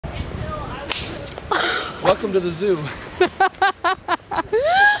Welcome to the zoo.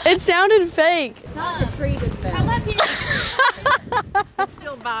 It sounded fake. It's not the tree just fell. Come up here. It's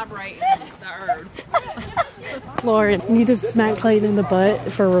still vibrating the herb. Loryn, you need to smack Clayton in the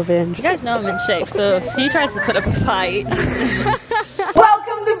butt for revenge. You guys know I'm in shape, so if he tries to put up a fight.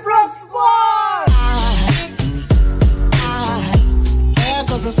 Welcome to Brooke's vlog!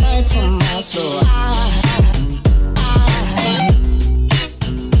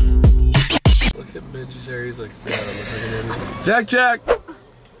 Look at Benji's hair, he's like, God, I look like an idiot. Jack, Jack!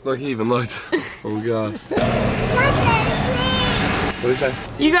 Look, he even looked. Oh my God. What did he say?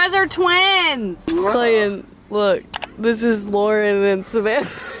 You guys are twins! Clayton, look. This is Loryn and Savannah.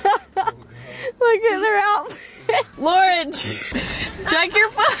 Look at their outfit. Loryn, check your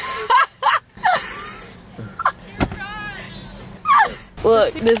phone.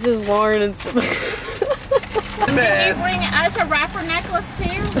 Look, this is Loryn and Savannah. Did you bring us a rapper necklace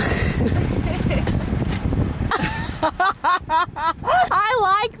too? I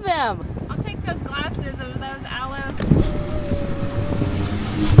like them. I'll take those glasses over those aloe.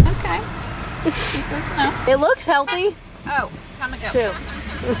 Okay. She says no. It looks healthy. Oh, time to go. Shoot.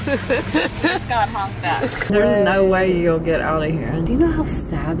 Just got honked at. There's no way you'll get out of here. Do you know how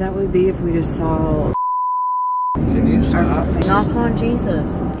sad that would be if we just saw... Can you stop? Knock on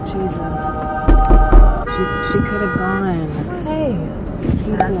Jesus. Jesus. She could have gone. Hey.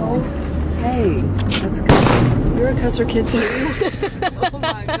 Asshole. Hey. That's a cusser. You're a cusser kid too. Oh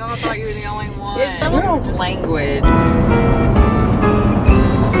my God, I thought you were the only one. If someone Girl's language. A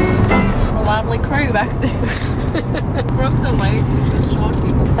lively crew back there. Brooke's awake, which was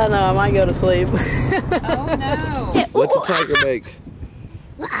shocking. I know, I might go to sleep. Oh no. What's a tiger make?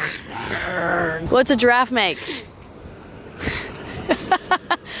 What's a giraffe make?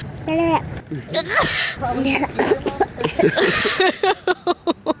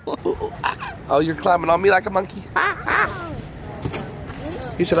 Oh, you're climbing on me like a monkey?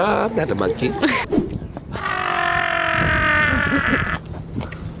 He said, I'm not a monkey.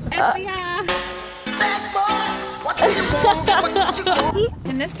 FBI.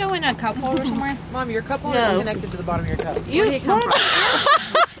 Can this go in a cup holder somewhere? Mom, your cup holder is connected to the bottom of your cup. You did come from.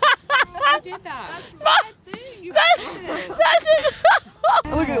 I did that. That's it.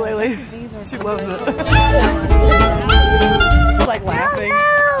 Look at Laylee. She loves it. It's like laughing.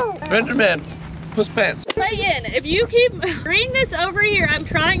 Benjamin, puss pants. Clayton, if you keep bring this over here, I'm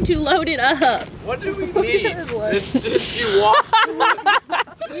trying to load it up. What do we need? It's just you walk.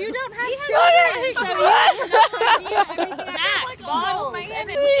 You don't have children, so you have no idea everything. Max, bottles,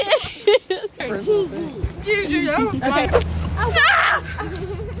 Okay.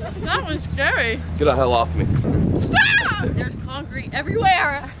 That was scary. Get the hell off me. Stop! There's concrete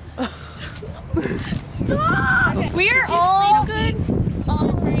everywhere. Stop! We're all good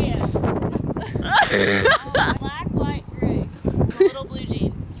on friends. Black, white, gray. A little blue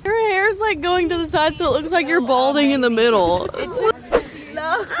jean. Your hair's like going to the side so it looks like you're balding in the middle.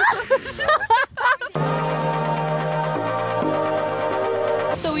 No.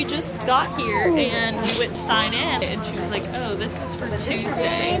 So we just got here and we went to sign in and she was like, oh, this is for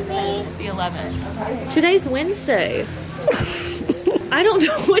Tuesday, the 11th. Today's Wednesday. I don't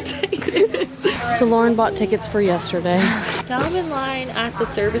know what day it is. So Loryn bought tickets for yesterday. Now I'm in line at the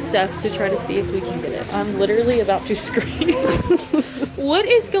service desk to try to see if we can get it. I'm literally about to scream. What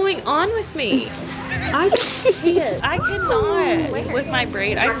is going on with me? I just can't. I cannot with my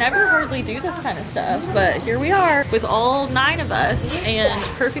braid. I never hardly do this kind of stuff, but here we are with all 9 of us and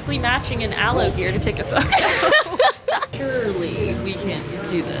perfectly matching in aloe gear to take a photo. Surely we can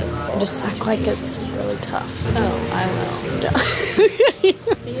do this. Just act like it's really tough. Oh, I will.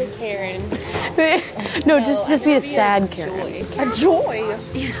 Be a Karen. No, just be a sad Karen. A Joy.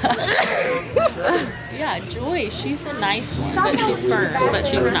 Yeah, Joy. She's the nice one, but she's firm, but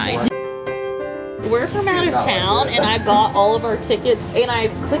she's nice. We're from out of town and I bought all of our tickets and I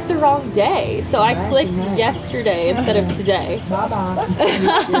clicked the wrong day. So I clicked yesterday instead of today.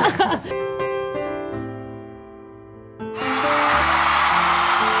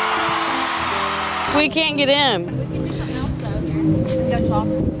 We can't get in.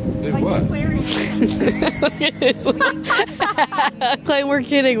 Do what? Look at this one. Clay, we're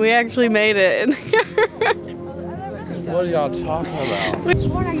kidding. We actually made it. What are y'all talking about?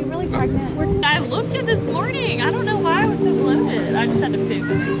 Lauren, are you really pregnant? I looked at this morning. I don't know why I was so bloated. I just had to fix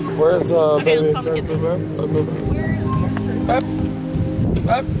it. Where's Okay, let's come get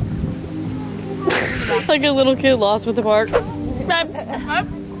Like a little kid lost with the park.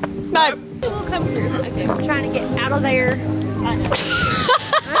 We'll come through. Okay, we're trying to get out of there.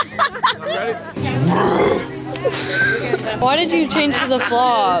 Ready? Why did you change to the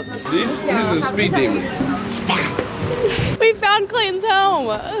flops? These are the speed demons. We found Clayton's home.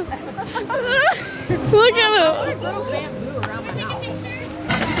 Look at him.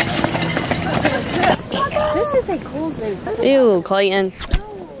 This is a cool zoo. Ew, Clayton.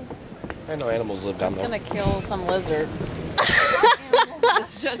 I know animals live down there. Gonna kill some lizard.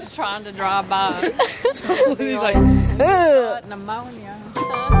 It's just trying to drive by. He's like, Pneumonia.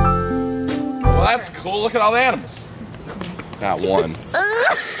 Well, that's cool. Look at all the animals. Not one.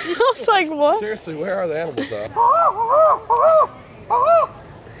 I was like, what? Seriously, where are the animals at?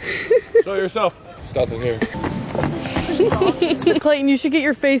 Show yourself. There's nothing here. Clayton, you should get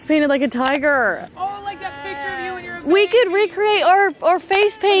your face painted like a tiger. oh, like that picture of you when you're a We could recreate our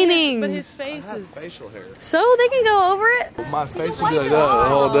face paintings. But his face is. Facial hair. So they can go over it. My face would be like that the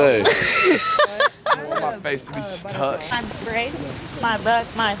whole day. I want my face to be stuck. My braid, my buck,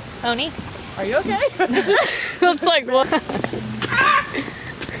 my pony. Are you okay? It's like, what?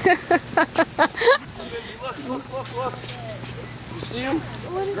 Look. You see him?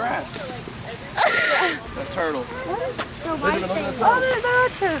 Grass. That turtle.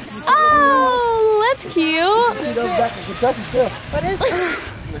 Oh, that's cute. He goes back to Kentucky too. What is it?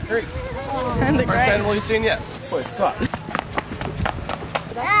 In the creek. First animal you've seen yet. This place sucks.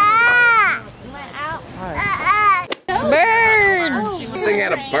 Birds. This thing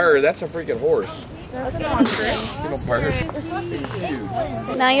had a bird. That's a freaking horse. That's a bird.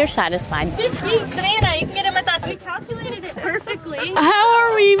 Now you're satisfied. Savannah, you can get him with us. We calculated it perfectly. How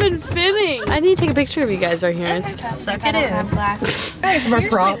are we even fitting? I need to take a picture of you guys right here. Suck it in. Seriously,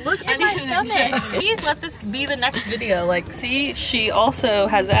 Look at my stomach. Please let this be the next video. Like, see, she also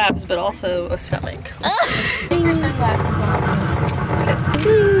has abs, but also a stomach. Put your sunglasses on.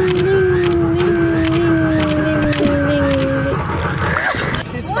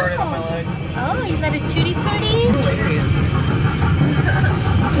 She's farted on my leg. Oh, you got a chooty pooty?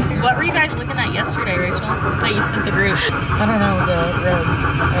 What were you guys looking at yesterday, Rachel? That you sent the group. I don't know, the road.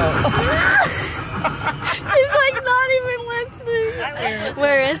 She's like not even listening.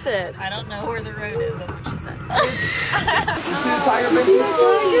 Where is it? I don't know where the road is. That's what she said. You see the tiger picture?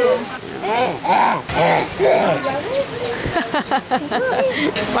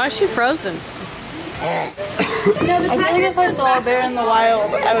 Why is she frozen? I feel like if I saw a bear in the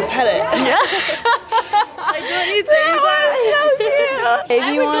wild, I would pet it. Like, what do you think?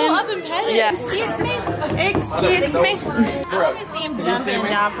 Baby one? Go up and pet it. Yeah. Excuse me. Excuse me. Brooke, See him did you jump see and me?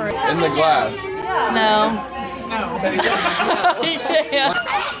 dive for it. In the glass. No. Yeah.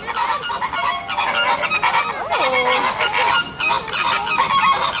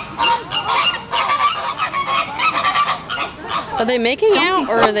 Are they making out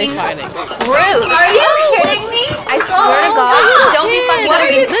or are they fighting? Rude. Are you kidding me? I swear to God. Don't be fucking with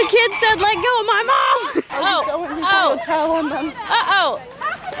me. The kid said, "Let go of my mom." Oh. Towel on them. Uh-oh.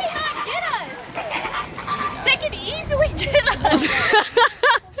 How can they not get us? They can easily get us.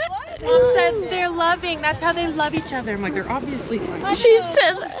 Mom said they're loving. That's how they love each other. I'm like, they're obviously fine. She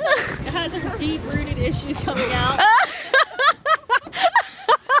said It has her deep-rooted issues coming out.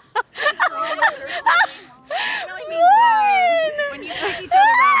 When you take each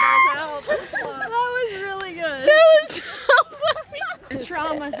other's eyeballs out. That was really good. That was so funny. The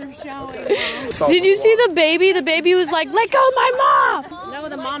traumas are showing. Did you see the baby? The baby was like, "Let go of my mom." No,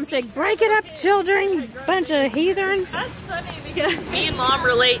 the mom said, "Break it up, children, bunch of heathens." That's funny because me and mom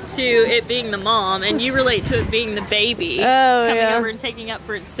relate to it being the mom, and you relate to it being the baby coming over and taking up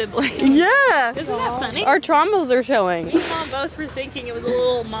for its sibling. Yeah. Isn't that funny? Our traumas are showing. Me and mom both were thinking it was a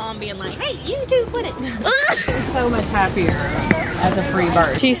little mom being like, "Hey, you two put it." So much happier as a free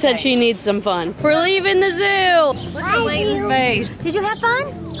bird. She said she needs some fun. We're leaving the zoo. Look at Layton's face. Did you have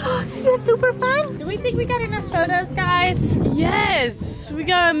fun? You have super fun? Do we think we got enough photos, guys? Yes, we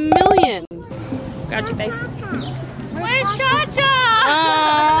got 1,000,000. Got your face. Where's Cha-Cha?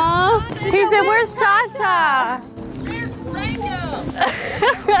 He said, "Where's Cha-Cha?" Where's Rango?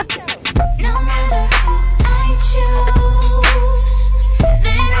 No matter who I choose,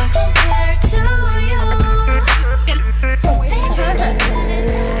 they don't compare to you.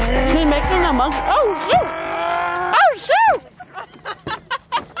 He's making a monkey.